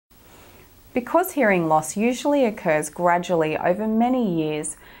Because hearing loss usually occurs gradually over many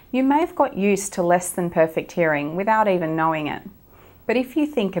years, you may have got used to less than perfect hearing without even knowing it. But if you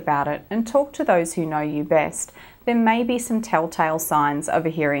think about it and talk to those who know you best, there may be some telltale signs of a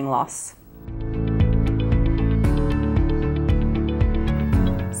hearing loss.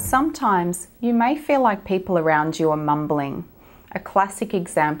 Sometimes you may feel like people around you are mumbling. A classic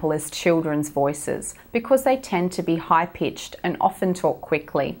example is children's voices, because they tend to be high-pitched and often talk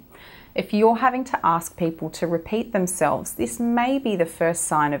quickly. If you're having to ask people to repeat themselves, this may be the first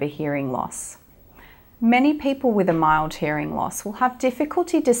sign of a hearing loss. Many people with a mild hearing loss will have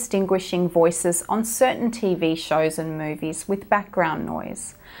difficulty distinguishing voices on certain TV shows and movies with background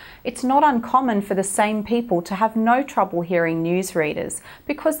noise. It's not uncommon for the same people to have no trouble hearing newsreaders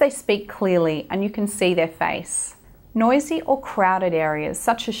because they speak clearly and you can see their face. Noisy or crowded areas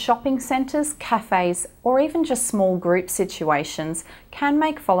such as shopping centres, cafes, or even just small group situations can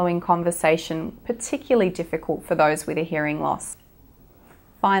make following conversation particularly difficult for those with a hearing loss.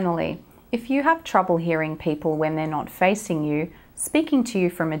 Finally, if you have trouble hearing people when they're not facing you, speaking to you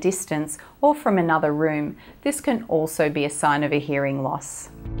from a distance or from another room, this can also be a sign of a hearing loss.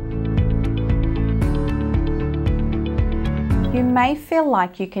 You may feel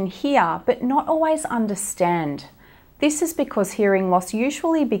like you can hear but not always understand. This is because hearing loss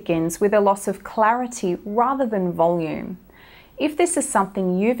usually begins with a loss of clarity rather than volume. If this is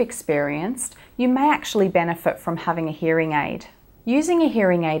something you've experienced, you may actually benefit from having a hearing aid. Using a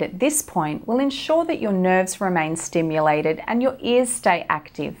hearing aid at this point will ensure that your nerves remain stimulated and your ears stay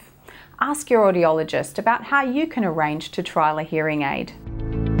active. Ask your audiologist about how you can arrange to trial a hearing aid.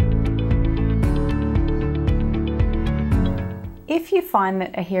 If you find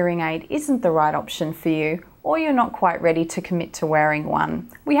that a hearing aid isn't the right option for you, or you're not quite ready to commit to wearing one,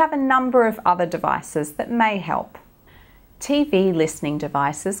 we have a number of other devices that may help. TV listening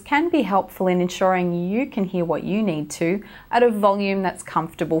devices can be helpful in ensuring you can hear what you need to at a volume that's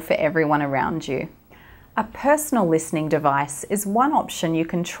comfortable for everyone around you. A personal listening device is one option you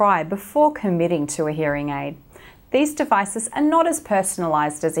can try before committing to a hearing aid. These devices are not as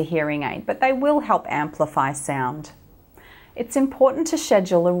personalised as a hearing aid, but they will help amplify sound. It's important to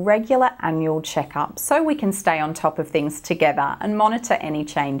schedule a regular annual checkup so we can stay on top of things together and monitor any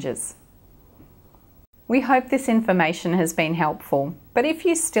changes. We hope this information has been helpful, but if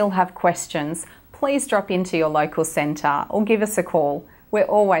you still have questions, please drop into your local centre or give us a call. We're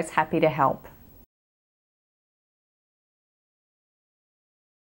always happy to help.